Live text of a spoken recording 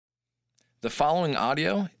The following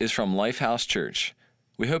audio is from Lifehouse Church.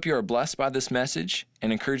 We hope you are blessed by this message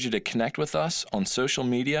and encourage you to connect with us on social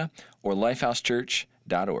media or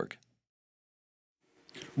lifehousechurch.org.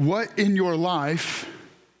 What in your life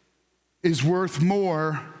is worth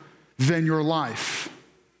more than your life?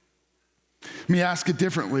 Let me ask it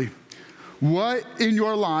differently. What in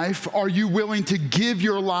your life are you willing to give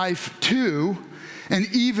your life to and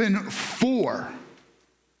even for?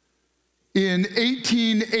 In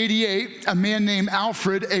 1888, a man named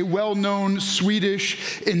Alfred, a well-known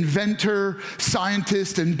Swedish inventor,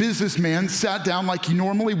 scientist, and businessman, sat down like he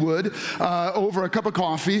normally would over a cup of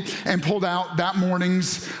coffee and pulled out that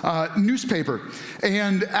morning's newspaper.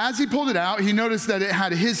 And as he pulled it out, he noticed that it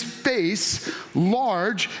had his face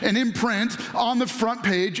large and in print on the front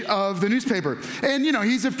page of the newspaper. And, you know,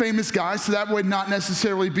 he's a famous guy, so that would not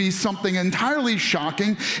necessarily be something entirely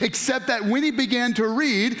shocking, except that when he began to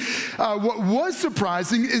read, what was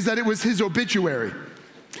surprising is that it was his obituary.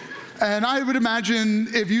 And I would imagine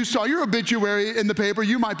if you saw your obituary in the paper,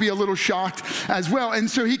 you might be a little shocked as well. And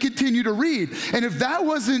so he continued to read. And if that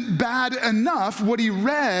wasn't bad enough, what he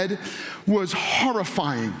read was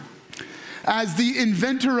horrifying. As the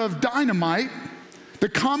inventor of dynamite, the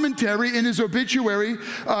commentary in his obituary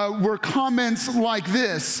were comments like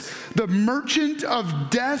this: "The merchant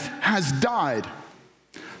of death has died.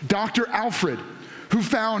 Dr. Alfred, who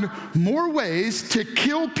found more ways to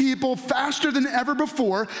kill people faster than ever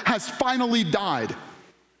before, has finally died."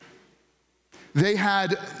 They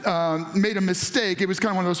had made a mistake. It was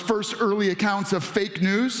kind of one of those first early accounts of fake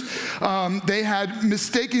news. They had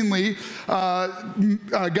mistakenly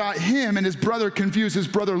got him and his brother confused. His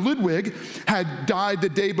brother Ludwig had died the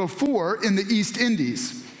day before in the East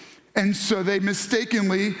Indies. And so they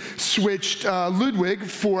mistakenly switched Ludwig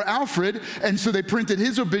for Alfred, and so they printed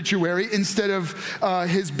his obituary instead of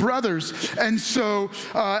his brother's. And so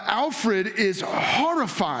Alfred is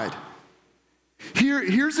horrified.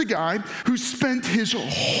 Here's a guy who spent his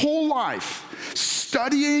whole life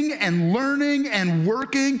studying and learning and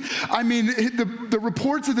working. I mean, the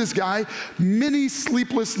reports of this guy: many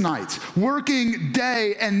sleepless nights, working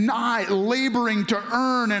day and night, laboring to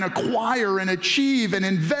earn and acquire and achieve and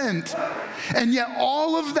invent. And yet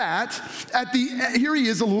all of that, here he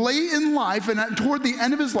is late in life and toward the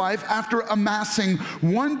end of his life, after amassing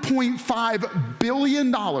 $1.5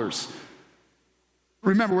 billion.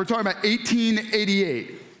 Remember, we're talking about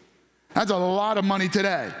 1888. That's a lot of money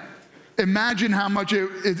today. Imagine how much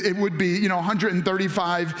it would be,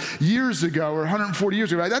 135 years ago or 140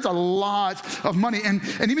 years ago. Right? That's a lot of money. And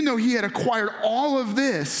even though he had acquired all of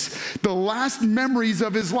this, the last memories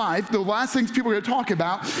of his life, the last things people are going to talk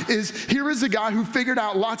about is, here is a guy who figured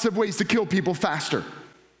out lots of ways to kill people faster.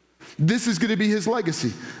 This is going to be his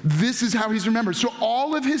legacy. This is how he's remembered. So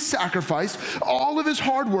all of his sacrifice, all of his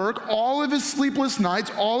hard work, all of his sleepless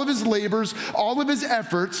nights, all of his labors, all of his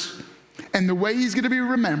efforts, and the way he's going to be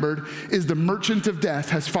remembered is the merchant of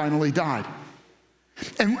death has finally died.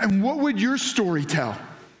 And what would your story tell?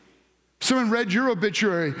 Someone read your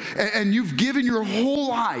obituary and you've given your whole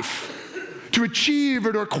life to achieve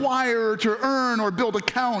or to acquire or to earn or build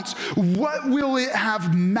accounts. What will it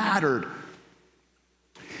have mattered?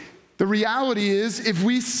 The reality is, if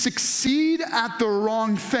we succeed at the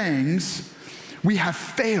wrong things, we have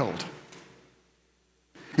failed.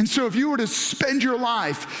 And so if you were to spend your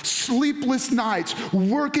life, sleepless nights,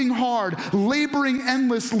 working hard, laboring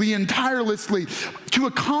endlessly and tirelessly to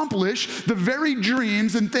accomplish the very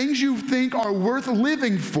dreams and things you think are worth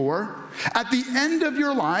living for, at the end of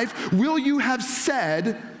your life, will you have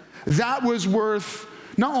said, that was worth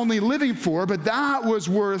not only living for, but that was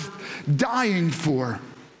worth dying for?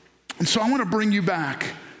 And so I want to bring you back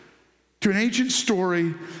to an ancient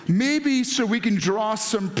story, maybe so we can draw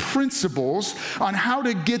some principles on how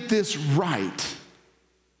to get this right.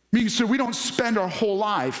 Meaning, so we don't spend our whole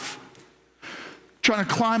life trying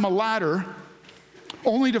to climb a ladder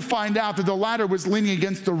only to find out that the ladder was leaning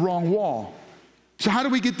against the wrong wall. So how do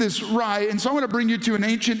we get this right? And so I want to bring you to an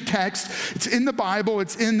ancient text. It's in the Bible.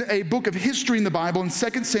 It's in a book of history in the Bible, in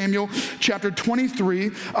 2 Samuel chapter 23.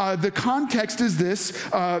 The context is this.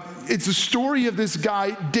 It's the story of this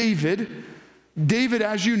guy, David. David,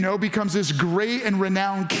 as you know, becomes this great and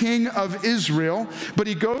renowned king of Israel, but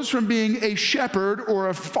he goes from being a shepherd or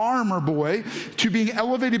a farmer boy to being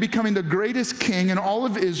elevated, becoming the greatest king in all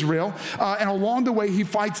of Israel. And along the way, he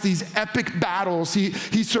fights these epic battles. He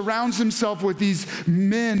surrounds himself with these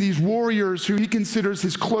men, these warriors who he considers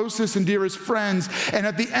his closest and dearest friends. And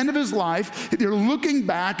at the end of his life, they're looking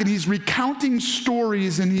back and he's recounting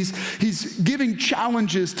stories and he's giving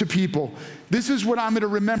challenges to people. This is what I'm going to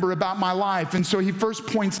remember about my life. And so he first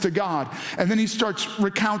points to God, and then he starts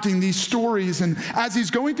recounting these stories. And as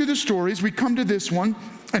he's going through the stories, we come to this one,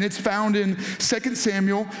 and it's found in 2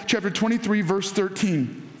 Samuel chapter 23, verse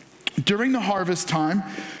 13. During the harvest time,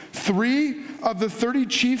 3 of the 30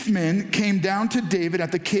 chief men came down to David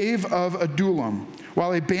at the cave of Adullam,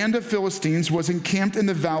 while a band of Philistines was encamped in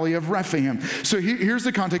the valley of Rephaim. So here's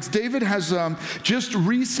the context. David has just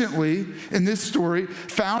recently, in this story,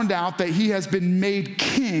 found out that he has been made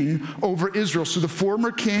king over Israel. So the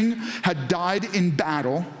former king had died in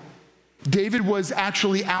battle. David was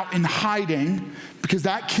actually out in hiding because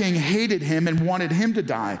that king hated him and wanted him to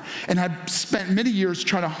die and had spent many years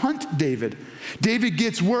trying to hunt David. David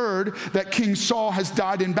gets word that King Saul has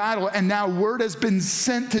died in battle, and now word has been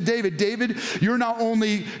sent to David. David, you're not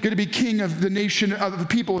only going to be king of the nation, of the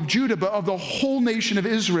people of Judah, but of the whole nation of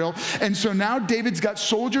Israel. And so now David's got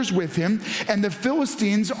soldiers with him, and the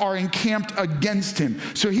Philistines are encamped against him.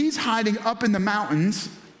 So he's hiding up in the mountains.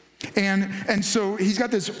 And so he's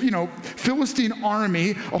got this, Philistine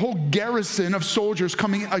army, a whole garrison of soldiers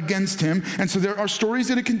coming against him. And so there are stories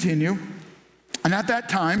that continue. And at that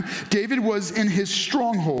time, David was in his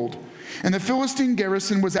stronghold, and the Philistine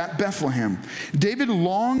garrison was at Bethlehem. David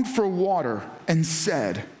longed for water and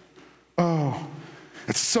said, "Oh,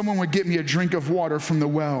 that someone would get me a drink of water from the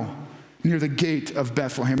well near the gate of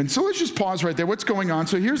Bethlehem." And so let's just pause right there. What's going on?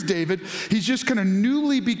 So here's David. He's just kind of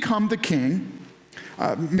newly become the king.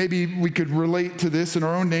 Maybe we could relate to this in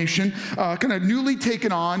our own nation, kind of newly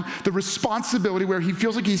taken on the responsibility where he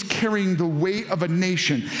feels like he's carrying the weight of a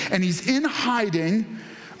nation. And he's in hiding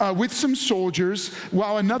with some soldiers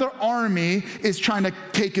while another army is trying to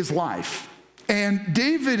take his life. And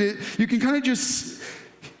David, you can kind of just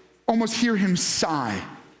almost hear him sigh.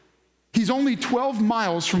 He's only 12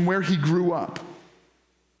 miles from where he grew up.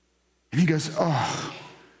 And he goes, "Oh,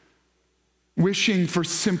 wishing for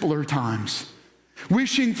simpler times.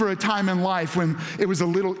 Wishing for a time in life when it was a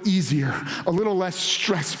little easier, a little less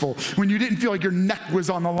stressful, when you didn't feel like your neck was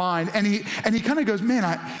on the line." And he kind of goes, "Man,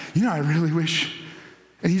 I really wish."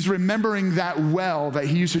 And he's remembering that well that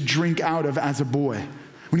he used to drink out of as a boy.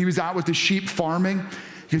 When he was out with the sheep farming,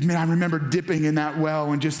 he goes, "Man, I remember dipping in that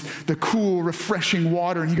well and just the cool, refreshing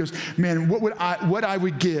water." And he goes, "Man, what I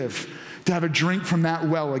would give to have a drink from that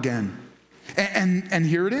well again." And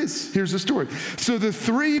here it is. Here's the story. So the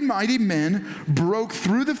 3 mighty men broke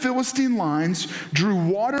through the Philistine lines, drew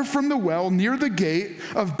water from the well near the gate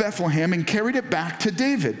of Bethlehem, and carried it back to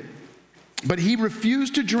David. But he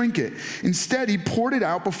refused to drink it. Instead, he poured it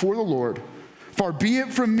out before the Lord. "Far be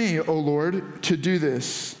it from me, O Lord, to do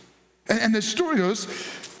this." And the story goes,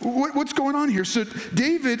 what's going on here? So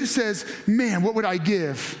David says, "Man, what would I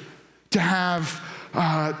give to have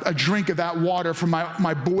a drink of that water from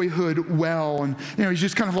my boyhood well?" And he's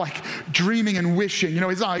just kind of like dreaming and wishing.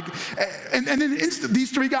 He's like, and then these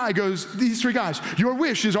three guys, "Your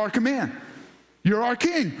wish is our command. You're our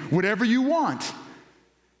king. Whatever you want."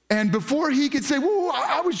 And before he could say, "Well,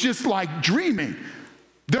 I was just like dreaming,"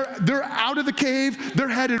 they're out of the cave. They're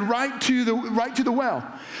headed right to the well.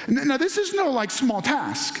 Now this is no like small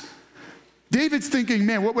task. David's thinking,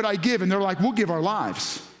 "Man, what would I give?" And they're like, "We'll give our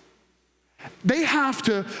lives." They have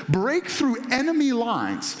to break through enemy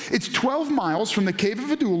lines. It's 12 miles from the cave of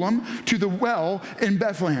Adullam to the well in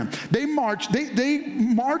Bethlehem. They march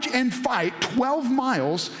and fight 12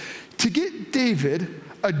 miles to get David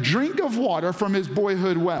a drink of water from his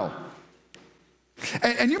boyhood well.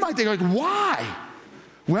 And you might think, like, why?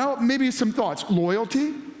 Well, maybe some thoughts.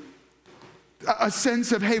 Loyalty, a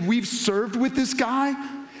sense of, hey, we've served with this guy.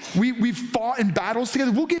 We've fought in battles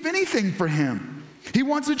together. We'll give anything for him. He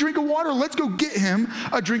wants a drink of water. Let's go get him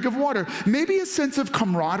a drink of water. Maybe a sense of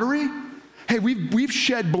camaraderie. Hey, we've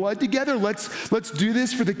shed blood together. Let's do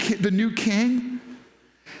this for the new king.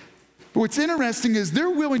 But what's interesting is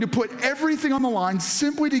they're willing to put everything on the line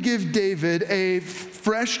simply to give David a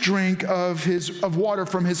fresh drink of water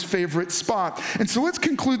from his favorite spot. And so let's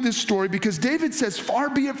conclude this story because David says,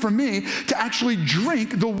 "Far be it from me to actually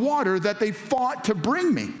drink the water that they fought to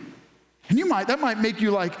bring me." And that might make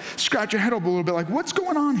you like scratch your head up a little bit, like, what's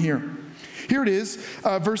going on here? Here it is,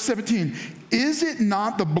 verse 17. "Is it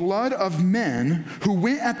not the blood of men who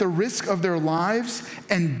went at the risk of their lives,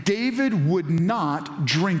 and David would not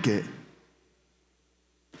drink it?"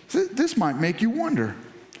 This might make you wonder.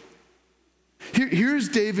 Here's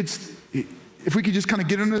David's, if we could just kind of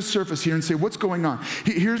get under the surface here and say, what's going on?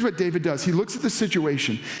 Here's what David does. He looks at the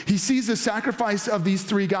situation. He sees the sacrifice of these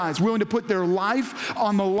 3 guys willing to put their life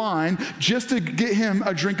on the line just to get him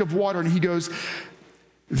a drink of water. And he goes,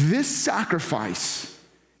 "This sacrifice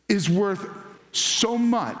is worth so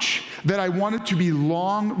much that I want it to be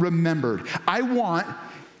long remembered. I want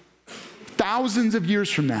thousands of years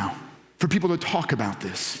from now for people to talk about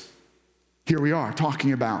this. Here we are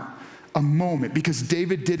talking about a moment, because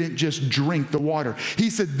David didn't just drink the water. He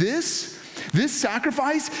said, this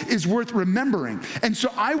sacrifice is worth remembering. And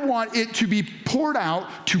so I want it to be poured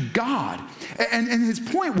out to God. And his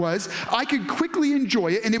point was, I could quickly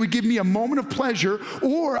enjoy it and it would give me a moment of pleasure,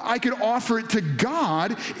 or I could offer it to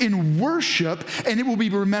God in worship and it will be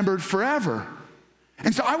remembered forever.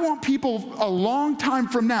 And so I want people a long time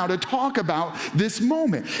from now to talk about this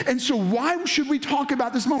moment. And so why should we talk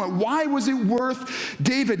about this moment? Why was it worth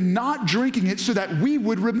David not drinking it so that we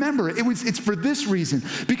would remember it? It's for this reason,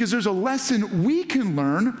 because there's a lesson we can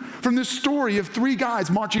learn from this story of 3 guys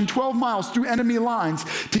marching 12 miles through enemy lines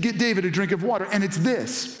to get David a drink of water. And it's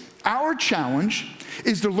this: our challenge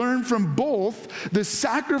is to learn from both the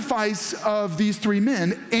sacrifice of these 3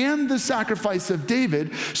 men and the sacrifice of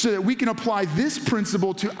David so that we can apply this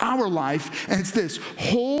principle to our life. And it's this: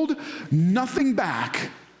 hold nothing back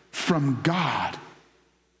from God.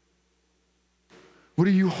 What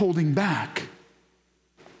are you holding back?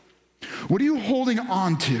 What are you holding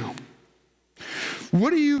on to?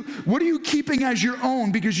 What are you keeping as your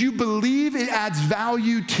own because you believe it adds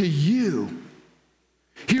value to you?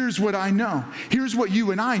 Here's what I know. Here's what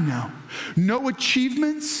you and I know. No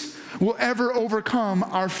achievements will ever overcome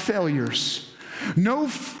our failures. No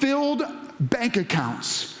filled bank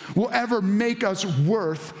accounts will ever make us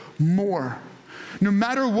worth more. No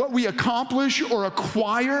matter what we accomplish or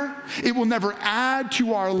acquire, it will never add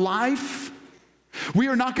to our life. We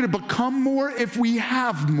are not going to become more if we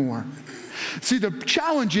have more. See, the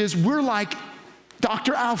challenge is we're like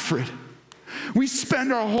Dr. Alfred. We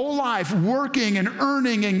spend our whole life working and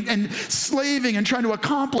earning and slaving and trying to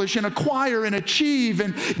accomplish and acquire and achieve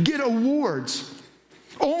and get awards,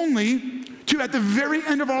 only to, at the very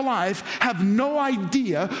end of our life, have no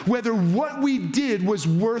idea whether what we did was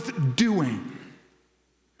worth doing.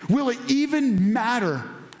 Will it even matter?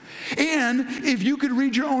 And if you could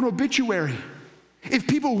read your own obituary, if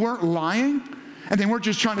people weren't lying and they weren't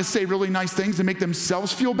just trying to say really nice things to make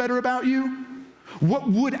themselves feel better about you, what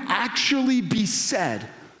would actually be said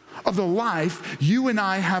of the life you and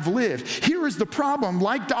I have lived? Here is the problem.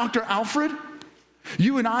 Like Dr. Alfred,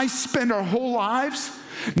 you and I spend our whole lives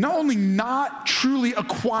not only not truly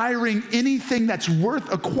acquiring anything that's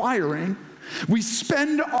worth acquiring, we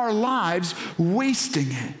spend our lives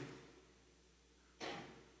wasting it.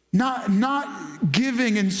 Not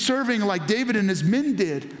giving and serving like David and his men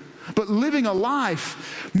did, but living a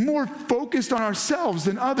life more focused on ourselves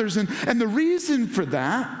than others. And the reason for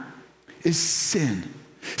that is sin.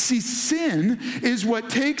 See, sin is what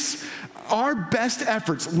takes our best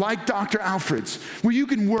efforts, like Dr. Alfred's, where you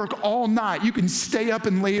can work all night, you can stay up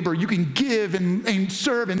and labor, you can give and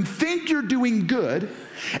serve and think you're doing good,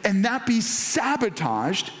 and that be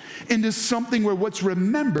sabotaged into something where what's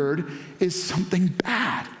remembered is something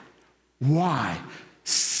bad. Why?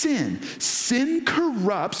 Sin. Sin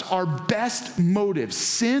corrupts our best motives.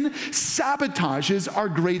 Sin sabotages our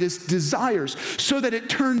greatest desires so that it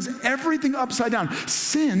turns everything upside down.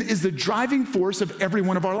 Sin is the driving force of every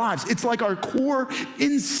one of our lives. It's like our core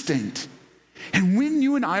instinct. And when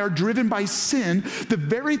you and I are driven by sin, the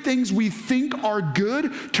very things we think are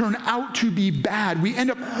good turn out to be bad. We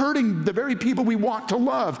end up hurting the very people we want to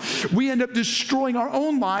love. We end up destroying our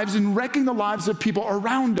own lives and wrecking the lives of people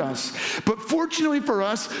around us. But fortunately for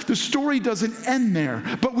us, the story doesn't end there.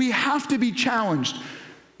 But we have to be challenged.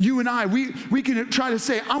 You and I, we can try to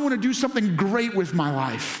say, I want to do something great with my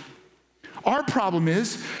life. Our problem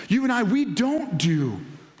is, you and I, we don't do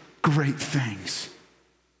great things.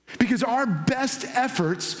 Because our best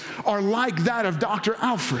efforts are like that of Dr.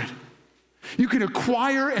 Alfred. You can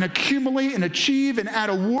acquire and accumulate and achieve and add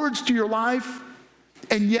awards to your life,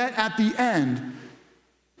 and yet at the end,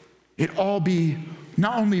 it all be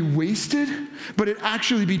not only wasted, but it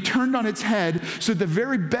actually be turned on its head so the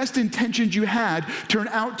very best intentions you had turn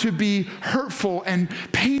out to be hurtful and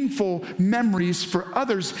painful memories for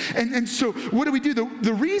others. And so what do?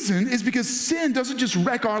 The reason is because sin doesn't just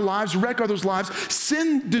wreck our lives, wreck others' lives.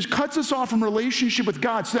 Sin just cuts us off from relationship with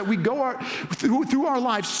God so that we go through our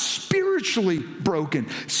lives spiritually broken,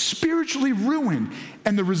 spiritually ruined.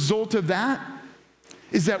 And the result of that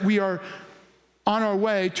is that we are on our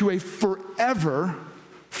way to a forever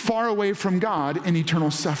far away from God in eternal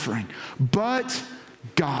suffering. But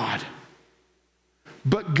God,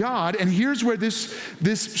 But God, and here's where this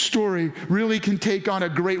story really can take on a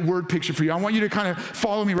great word picture for you. I want you to kind of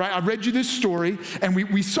follow me, right? I read you this story, and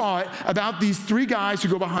we saw it about these three guys who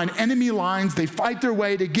go behind enemy lines. They fight their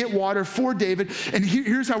way to get water for David. And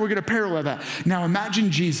here's how we're going to parallel that. Now imagine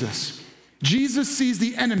Jesus. Jesus sees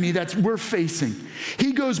the enemy that we're facing.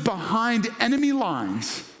 He goes behind enemy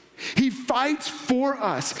lines. He fights for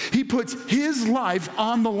us. He puts his life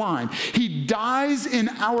on the line. He dies in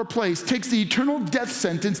our place, takes the eternal death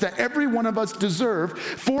sentence that every one of us deserve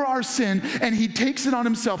for our sin, and he takes it on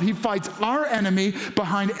himself. He fights our enemy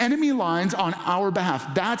behind enemy lines on our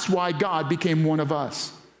behalf. That's why God became one of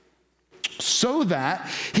us, so that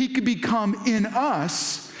he could become in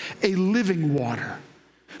us a living water.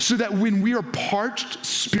 So that when we are parched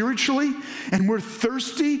spiritually and we're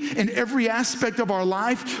thirsty in every aspect of our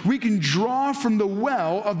life, we can draw from the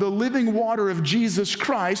well of the living water of Jesus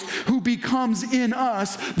Christ, who becomes in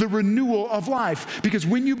us the renewal of life. Because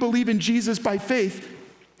when you believe in Jesus by faith,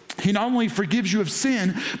 he not only forgives you of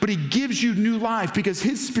sin, but he gives you new life because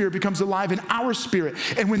his spirit becomes alive in our spirit.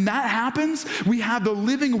 And when that happens, we have the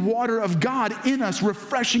living water of God in us,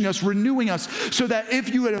 refreshing us, renewing us, so that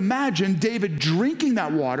if you would imagine David drinking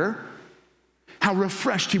that water, how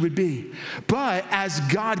refreshed he would be. But as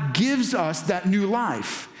God gives us that new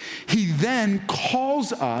life, he then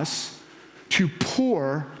calls us to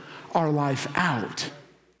pour our life out.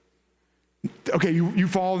 Okay, you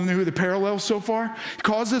follow the parallel so far? He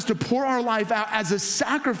calls us to pour our life out as a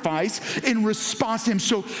sacrifice in response to him.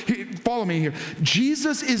 So follow me here.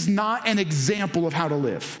 Jesus is not an example of how to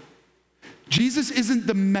live. Jesus isn't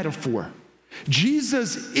the metaphor.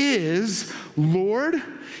 Jesus is Lord.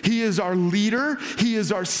 He is our leader. He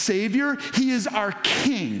is our Savior. He is our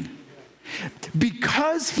King.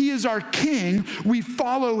 Because he is our King, we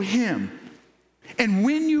follow him. And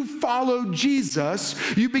when you follow Jesus,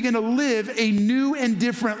 you begin to live a new and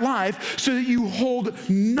different life so that you hold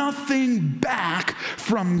nothing back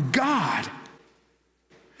from God.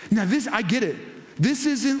 Now I get it. This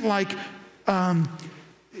isn't like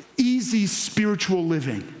easy spiritual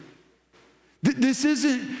living. This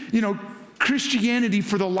isn't, Christianity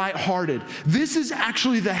for the lighthearted. This is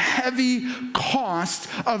actually the heavy cost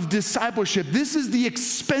of discipleship. This is the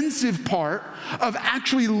expensive part of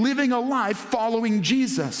actually living a life following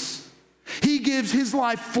Jesus. He gives his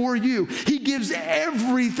life for you. He gives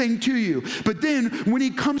everything to you. But then when he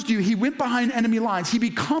comes to you, he went behind enemy lines. He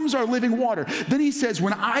becomes our living water. Then he says,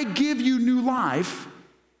 when I give you new life,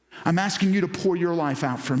 I'm asking you to pour your life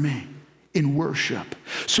out for me in worship.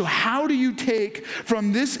 So how do you take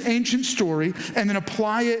from this ancient story and then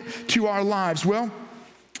apply it to our lives? Well,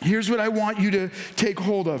 here's what I want you to take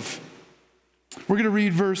hold of. We're going to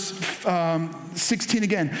read verse 16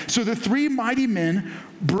 again. So the three mighty men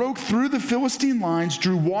broke through the Philistine lines,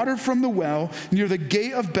 drew water from the well near the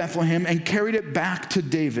gate of Bethlehem, and carried it back to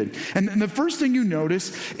David. And the first thing you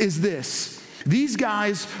notice is this. These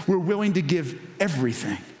guys were willing to give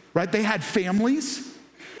everything, right? They had families.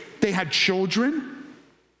 They had children.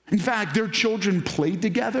 In fact, their children played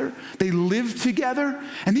together. They lived together.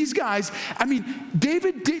 And these guys,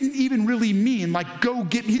 David didn't even really mean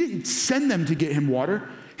he didn't send them to get him water.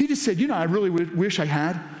 He just said, I really wish I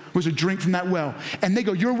had was a drink from that well. And they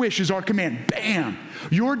go, your wish is our command. Bam.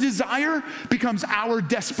 Your desire becomes our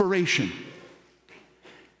desperation.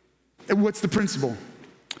 And what's the principle?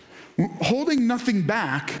 Holding nothing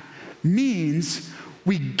back means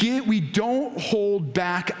we don't hold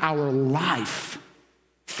back our life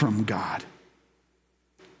from God.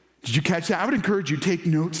 Did you catch that? I would encourage you to take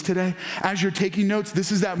notes today. As you're taking notes,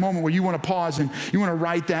 this is that moment where you want to pause and you want to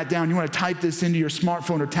write that down. You want to type this into your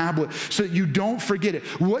smartphone or tablet so that you don't forget it.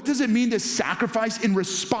 What does it mean to sacrifice in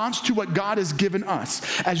response to what God has given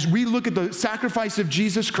us? As we look at the sacrifice of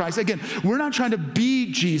Jesus Christ, again, we're not trying to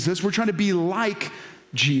be Jesus. We're trying to be like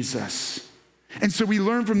Jesus. And so we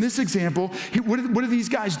learn from this example, what do these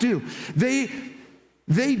guys do? They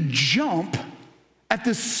jump at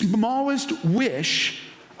the smallest wish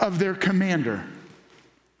of their commander.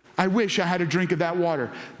 I wish I had a drink of that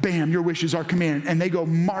water. Bam, your wish is our command. And they go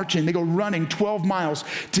marching, they go running 12 miles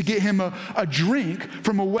to get him a drink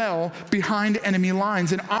from a well behind enemy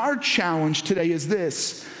lines. And our challenge today is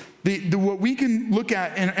this. What we can look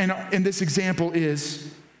at in this example is,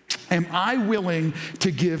 am I willing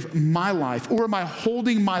to give my life, or am I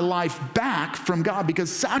holding my life back from God? Because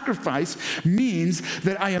sacrifice means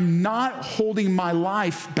that I am not holding my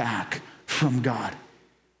life back from God.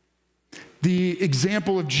 The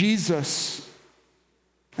example of Jesus,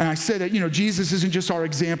 and I say that, Jesus isn't just our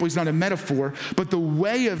example, he's not a metaphor, but the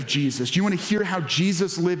way of Jesus. Do you want to hear how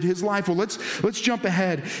Jesus lived his life? Well, let's jump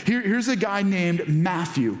ahead. Here's a guy named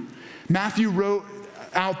Matthew. Matthew wrote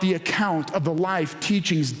out the account of the life,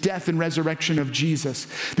 teachings, death, and resurrection of Jesus.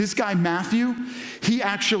 This guy, Matthew, he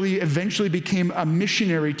actually eventually became a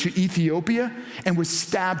missionary to Ethiopia and was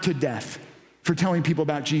stabbed to death for telling people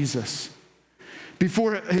about Jesus.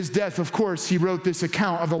 Before his death, of course, he wrote this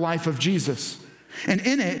account of the life of Jesus. And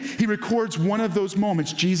in it, he records one of those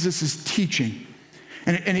moments Jesus is teaching.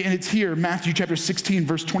 And it's here, Matthew chapter 16,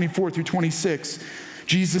 verse 24 through 26.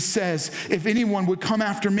 Jesus says, if anyone would come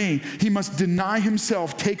after me, he must deny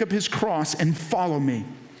himself, take up his cross, and follow me.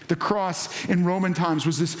 The cross in Roman times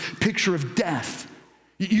was this picture of death.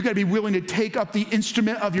 You got to be willing to take up the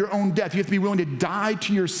instrument of your own death. You have to be willing to die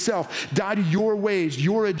to yourself, die to your ways,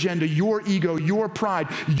 your agenda, your ego, your pride,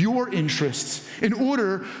 your interests, in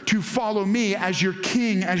order to follow me as your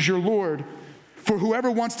king, as your Lord. For whoever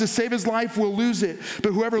wants to save his life will lose it,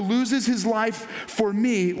 but whoever loses his life for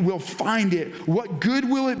me will find it. What good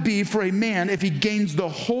will it be for a man if he gains the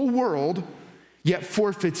whole world, yet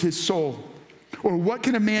forfeits his soul? Or what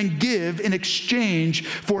can a man give in exchange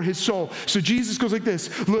for his soul? So Jesus goes like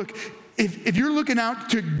this. Look, if you're looking out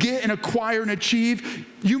to get and acquire and achieve,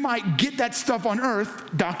 you might get that stuff on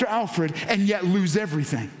earth, Dr. Alfred, and yet lose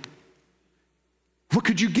everything. What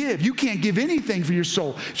could you give? You can't give anything for your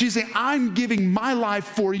soul. She's saying, I'm giving my life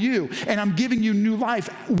for you, and I'm giving you new life.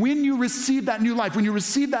 When you receive that new life, when you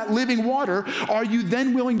receive that living water, are you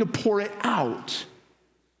then willing to pour it out?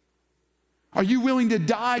 Are you willing to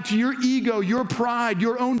die to your ego, your pride,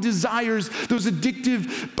 your own desires, those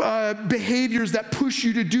addictive behaviors that push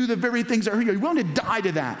you to do the very things that hurt you? Are you willing to die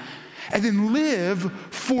to that? And then live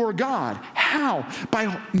for God. How?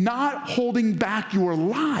 By not holding back your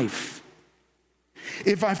life.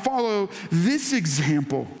 If I follow this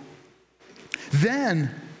example,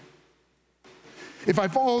 then if I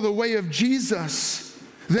follow the way of Jesus,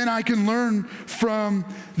 then I can learn from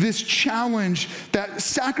this challenge that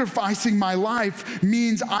sacrificing my life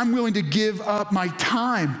means I'm willing to give up my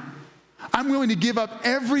time. I'm willing to give up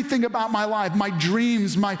everything about my life, my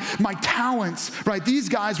dreams, my talents, right? These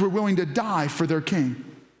guys were willing to die for their king.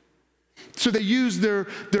 So they use their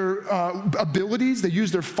abilities, they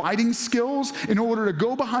use their fighting skills in order to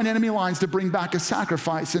go behind enemy lines to bring back a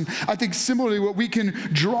sacrifice. And I think similarly what we can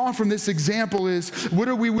draw from this example is, what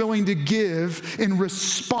are we willing to give in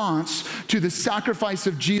response to the sacrifice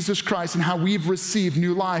of Jesus Christ and how we've received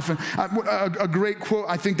new life? And a great quote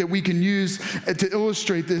I think that we can use to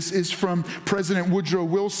illustrate this is from President Woodrow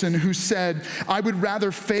Wilson, who said, "I would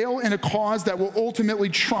rather fail in a cause that will ultimately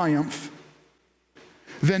triumph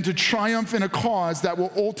than to triumph in a cause that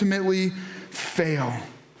will ultimately fail."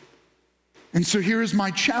 And so here is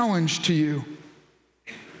my challenge to you.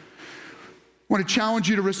 I want to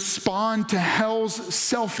challenge you to respond to hell's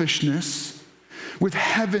selfishness with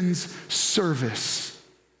heaven's service.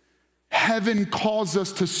 Heaven calls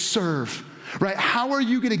us to serve, right? How are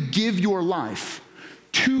you going to give your life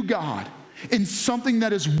to God in something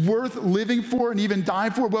that is worth living for and even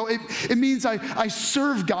dying for? Well, it means I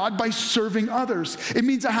serve God by serving others. It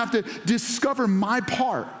means I have to discover my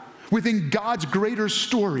part within God's greater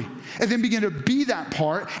story and then begin to be that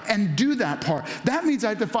part and do that part. That means I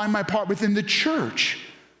have to find my part within the church.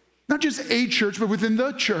 Not just a church, but within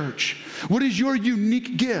the church. What is your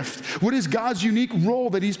unique gift? What is God's unique role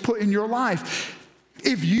that He's put in your life?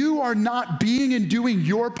 If you are not being and doing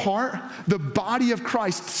your part, the body of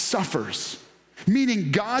Christ suffers.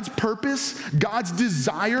 Meaning God's purpose, God's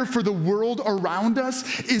desire for the world around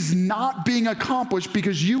us is not being accomplished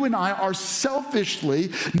because you and I are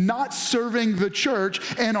selfishly not serving the church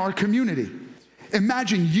and our community.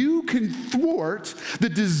 Imagine you can thwart the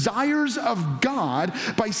desires of God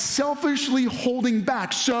by selfishly holding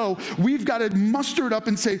back. So we've got to muster it up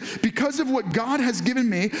and say, because of what God has given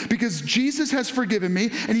me, because Jesus has forgiven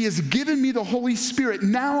me, and He has given me the Holy Spirit,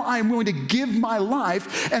 now I am willing to give my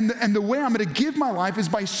life. And the way I'm going to give my life is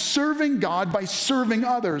by serving God, by serving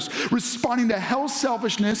others, responding to hell's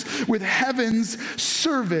selfishness with heaven's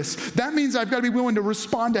service. That means I've got to be willing to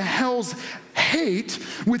respond to hell's hate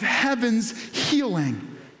with heaven's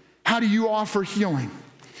healing. How do you offer healing?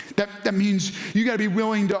 That means you got to be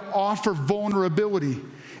willing to offer vulnerability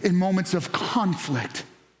in moments of conflict.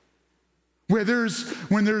 When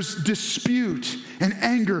there's dispute and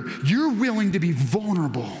anger, you're willing to be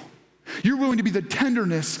vulnerable. You're willing to be the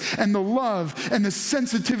tenderness and the love and the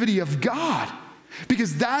sensitivity of God.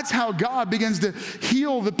 Because that's how God begins to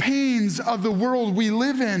heal the pains of the world we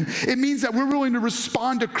live in. It means that we're willing to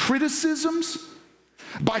respond to criticisms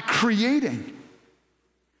by creating.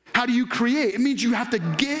 How do you create? It means you have to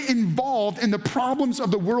get involved in the problems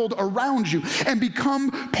of the world around you and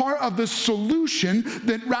become part of the solution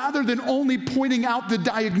rather than only pointing out the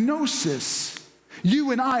diagnosis.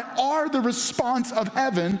 You and I are the response of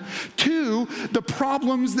heaven to the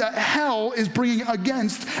problems that hell is bringing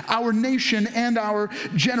against our nation and our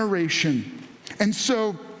generation. And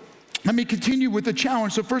so let me continue with the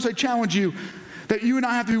challenge. So first I challenge you that you and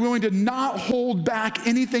I have to be willing to not hold back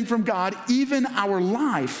anything from God, even our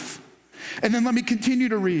life. And then let me continue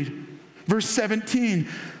to read. Verse 17,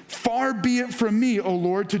 far be it from me, O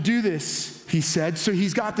Lord, to do this, he said. So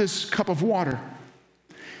he's got this cup of water.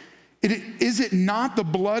 Is it not the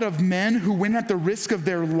blood of men who went at the risk of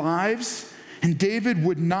their lives? And David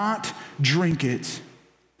would not drink it.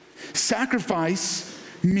 Sacrifice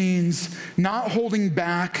means not holding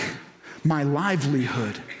back my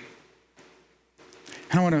livelihood.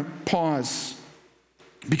 And I want to pause,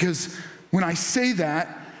 because when I say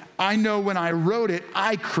that, I know when I wrote it,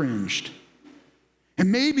 I cringed.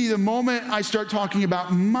 And maybe the moment I start talking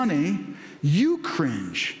about money, you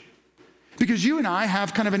cringe. Because you and I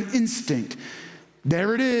have kind of an instinct.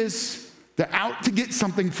 There it is. They're out to get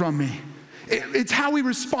something from me. It's how we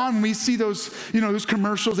respond when we see those, those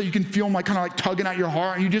commercials that you can feel them kind of tugging at your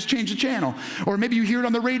heart, and you just change the channel. Or maybe you hear it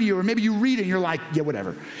on the radio, or maybe you read it and you're like, yeah,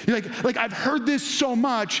 whatever. You're like I've heard this so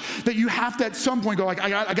much that you have to at some point go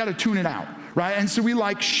I got to tune it out, right? And so we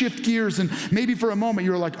shift gears, and maybe for a moment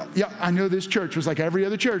you're like, yeah, I know this church was like every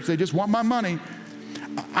other church. They just want my money.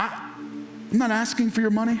 I'm not asking for your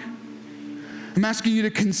money. I'm asking you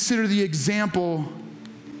to consider the example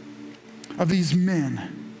of these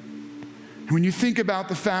men. And when you think about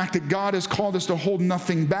the fact that God has called us to hold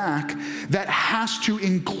nothing back, that has to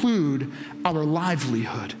include our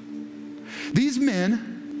livelihood. These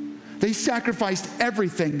men, they sacrificed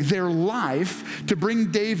everything, their life, to bring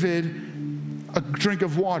David a drink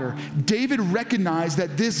of water. David recognized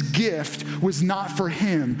that this gift was not for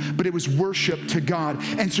him, but it was worship to God.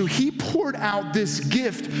 And so he poured out this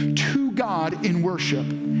gift to God in worship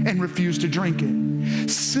and refused to drink it.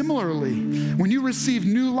 Similarly, when you receive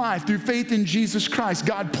new life through faith in Jesus Christ,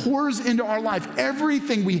 God pours into our life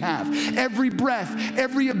everything we have, every breath,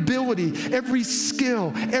 every ability, every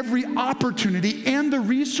skill, every opportunity, and the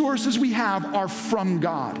resources we have are from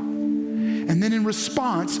God. And then in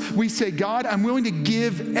response, we say, God, I'm willing to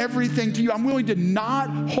give everything to you. I'm willing to not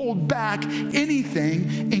hold back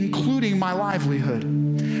anything, including my livelihood.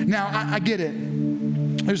 Now, I get it.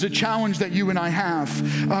 There's a challenge that you and I have.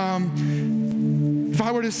 If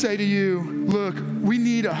I were to say to you, look, we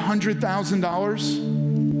need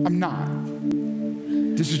 $100,000, I'm not.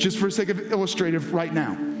 This is just for the sake of illustrative right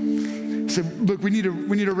now. Said, look, we need to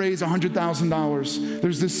raise $100,000.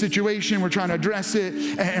 There's this situation, we're trying to address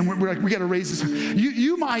it, and we're like, we got to raise this.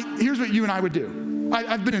 You might, here's what you and I would do.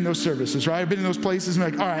 I've been in those services, right? I've been in those places,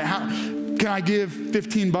 and all right, how can I give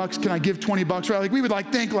 $15? Can I give $20? Right? We would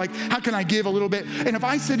think, how can I give a little bit? And if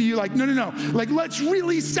I said to you, no, let's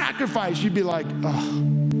really sacrifice, you'd be like, oh,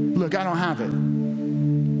 look, I don't have it.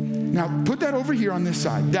 Now, put that over here on this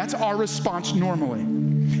side. That's our response normally.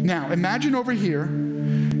 Now, imagine over here,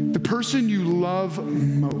 the person you love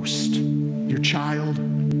most, your child,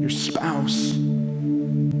 your spouse,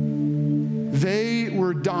 they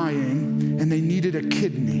were dying and they needed a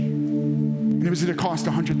kidney. And it was going to cost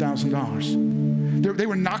 $100,000. They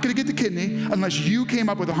were not going to get the kidney unless you came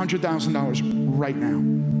up with $100,000 right now.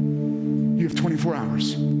 You have 24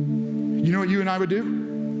 hours. You know what you and I would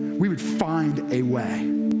do? We would find a way.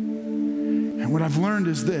 And what I've learned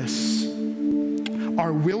is this.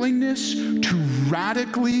 Our willingness to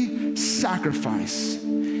radically sacrifice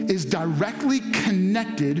is directly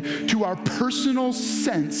connected to our personal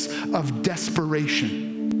sense of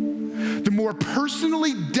desperation. The more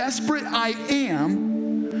personally desperate I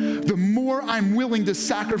am, the more I'm willing to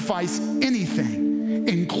sacrifice anything,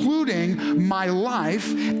 including my life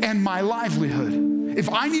and my livelihood. If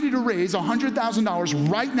I needed to raise $100,000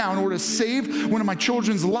 right now in order to save one of my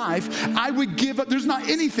children's life, I would give up. There's not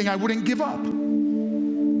anything I wouldn't give up.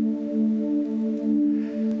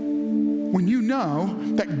 When you know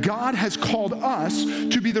that God has called us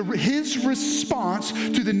to be his response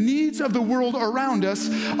to the needs of the world around us,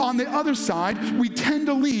 on the other side, we tend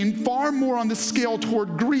to lean far more on the scale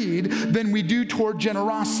toward greed than we do toward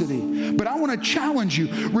generosity. But I want to challenge you,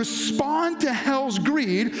 respond to hell's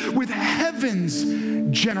greed with heaven's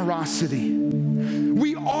generosity.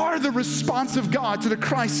 We are the response of God to the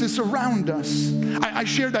crisis around us. I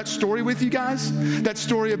shared that story with you guys, that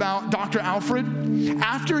story about Dr. Alfred.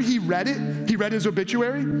 After he read his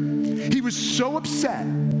obituary, he was so upset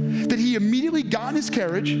that he immediately got in his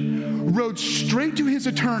carriage, rode straight to his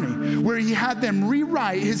attorney, where he had them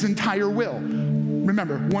rewrite his entire will.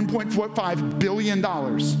 Remember, $1.45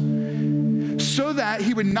 billion, so that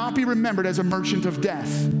he would not be remembered as a merchant of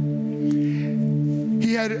death.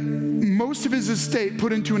 he had most of his estate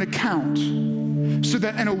put into an account so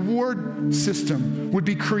that an award system would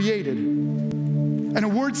be created. An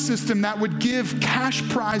award system that would give cash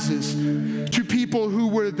prizes to people who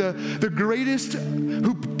were the greatest,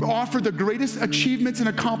 who offered the greatest achievements and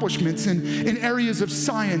accomplishments in areas of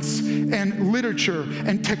science and literature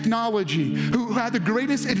and technology, who had the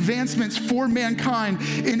greatest advancements for mankind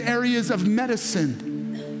in areas of medicine,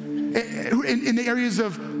 in the areas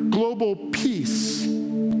of global peace.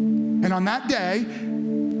 And on that day,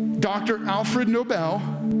 Dr. Alfred Nobel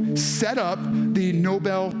set up the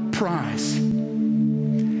Nobel Prize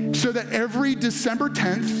so that every December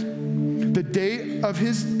 10th, the day of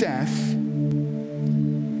his death,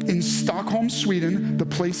 in Stockholm, Sweden, the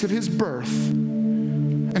place of his birth,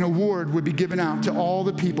 an award would be given out to all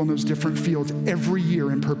the people in those different fields every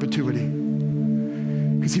year in perpetuity.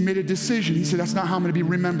 Because he made a decision. He said, that's not how I'm going to be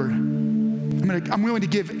remembered. I'm willing to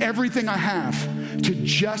give everything I have to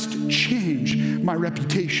just change my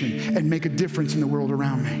reputation and make a difference in the world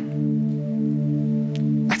around me.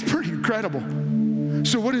 That's pretty incredible.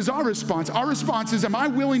 So what is our response? Our response is, am I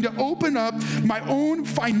willing to open up my own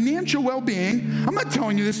financial well-being? I'm not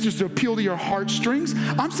telling you this just to appeal to your heartstrings.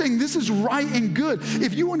 I'm saying this is right and good.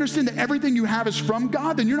 If you understand that everything you have is from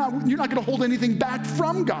God, then you're not going to hold anything back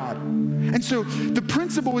from God. And so the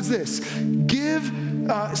principle is this: give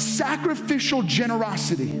sacrificial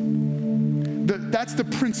generosity. That's the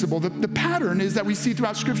principle. The pattern is that we see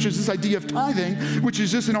throughout Scripture is this idea of tithing, which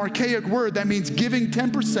is just an archaic word that means giving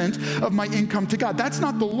 10% of my income to God. That's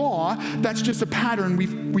not the law. That's just a pattern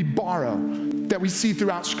we borrow that we see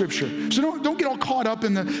throughout Scripture. So don't get all caught up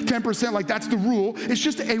in the 10% like that's the rule. It's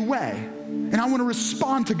just a way. And I want to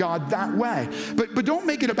respond to God that way. But don't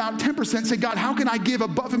make it about 10%. Say, God, how can I give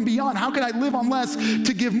above and beyond? How can I live on less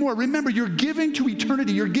to give more? Remember, you're giving to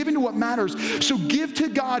eternity. You're giving to what matters. So give to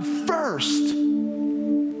God first.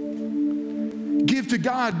 Give to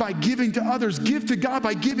God by giving to others. Give to God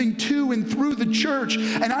by giving to and through the church.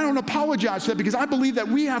 And I don't apologize for that, because I believe that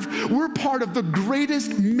we're part of the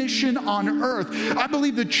greatest mission on earth. I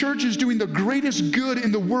believe the church is doing the greatest good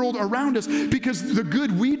in the world around us, because the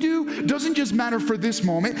good we do doesn't just matter for this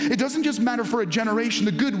moment. It doesn't just matter for a generation.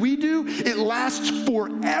 The good we do, it lasts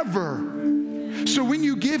forever. So when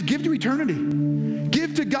you give to eternity.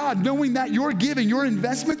 Give to God knowing that your giving, your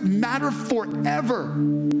investment matter forever.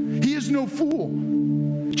 He is no fool.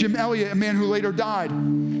 Jim Elliot, a man who later died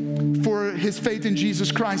for his faith in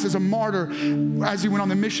Jesus Christ as a martyr as he went on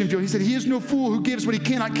the mission field, he said, he is no fool who gives what he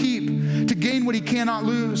cannot keep to gain what he cannot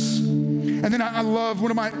lose. And then I love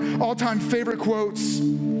one of my all-time favorite quotes.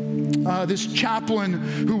 This chaplain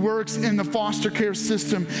who works in the foster care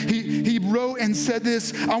system, he wrote and said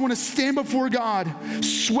this: I want to stand before God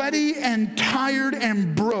sweaty and tired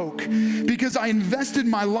and broke because I invested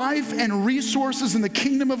my life and resources in the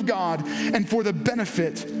kingdom of God and for the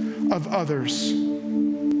benefit of others.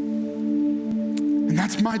 And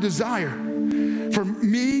that's my desire for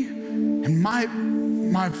me and my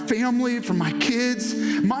family, for my kids.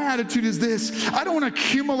 My attitude is this: I don't want to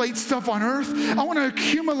accumulate stuff on earth. I want to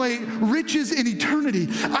accumulate riches in eternity.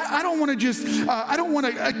 I don't want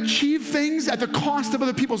to achieve things at the cost of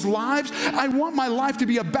other people's lives. I want my life to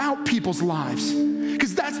be about people's lives,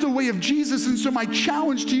 because that's the way of Jesus. And so my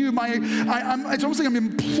challenge to you, it's almost like I'm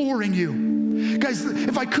imploring you. Guys,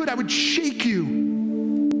 if I could, I would shake you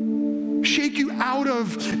out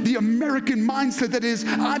of the American mindset that is,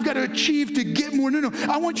 I've got to achieve to get more. No,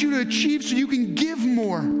 I want you to achieve so you can give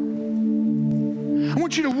more. I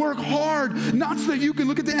want you to work hard, not so that you can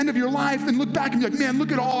look at the end of your life and look back and be like, man,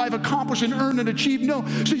 look at all I've accomplished and earned and achieved. No,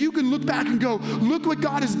 so you can look back and go, look what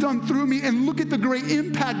God has done through me, and look at the great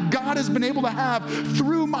impact God has been able to have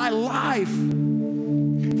through my life.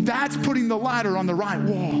 That's putting the ladder on the right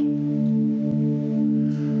wall.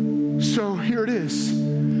 So here it is.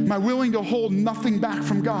 Am I willing to hold nothing back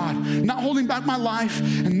from God? Not holding back my life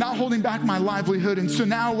and not holding back my livelihood. And so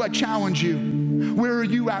now I challenge you. Where are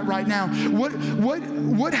you at right now?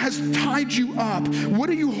 What has tied you up? What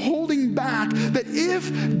are you holding back that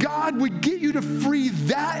if God would get you to free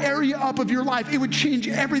that area up of your life, it would change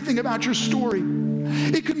everything about your story?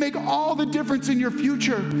 It could make all the difference in your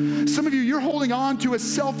future. Some of you, you're holding on to a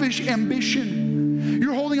selfish ambition.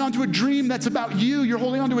 You're holding on to a dream that's about you. You're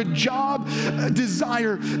holding on to a job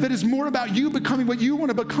desire that is more about you becoming what you want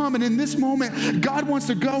to become. And in this moment, God wants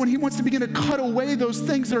to go and he wants to begin to cut away those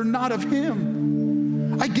things that are not of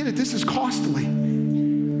him. I get it. This is costly.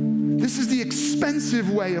 This is the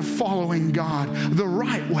expensive way of following God, the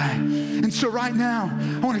right way. And so right now,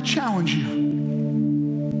 I want to challenge you.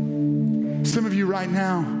 Some of you right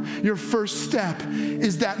now, your first step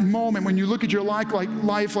is that moment when you look at your life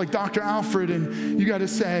like Dr. Alfred, and you got to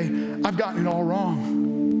say, I've gotten it all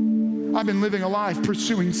wrong. I've been living a life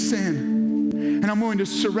pursuing sin, and I'm willing to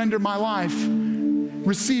surrender my life,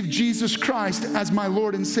 receive Jesus Christ as my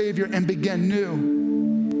Lord and Savior, and begin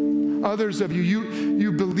new. Others of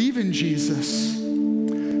you believe in Jesus,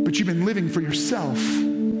 but you've been living for yourself.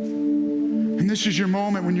 And this is your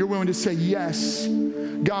moment when you're willing to say, yes,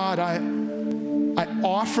 God, I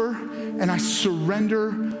offer and I surrender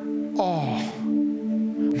all.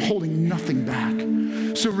 I'm holding nothing back.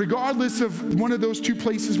 So regardless of one of those two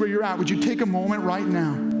places where you're at, would you take a moment right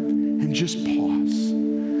now and just pause?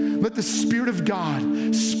 Let the Spirit of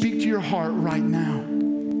God speak to your heart right now.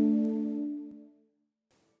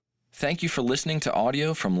 Thank you for listening to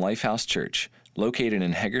audio from Lifehouse Church, located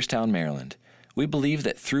in Hagerstown, Maryland. We believe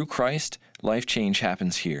that through Christ, life change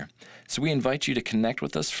happens here. So we invite you to connect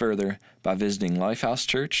with us further by visiting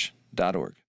lifehousechurch.org.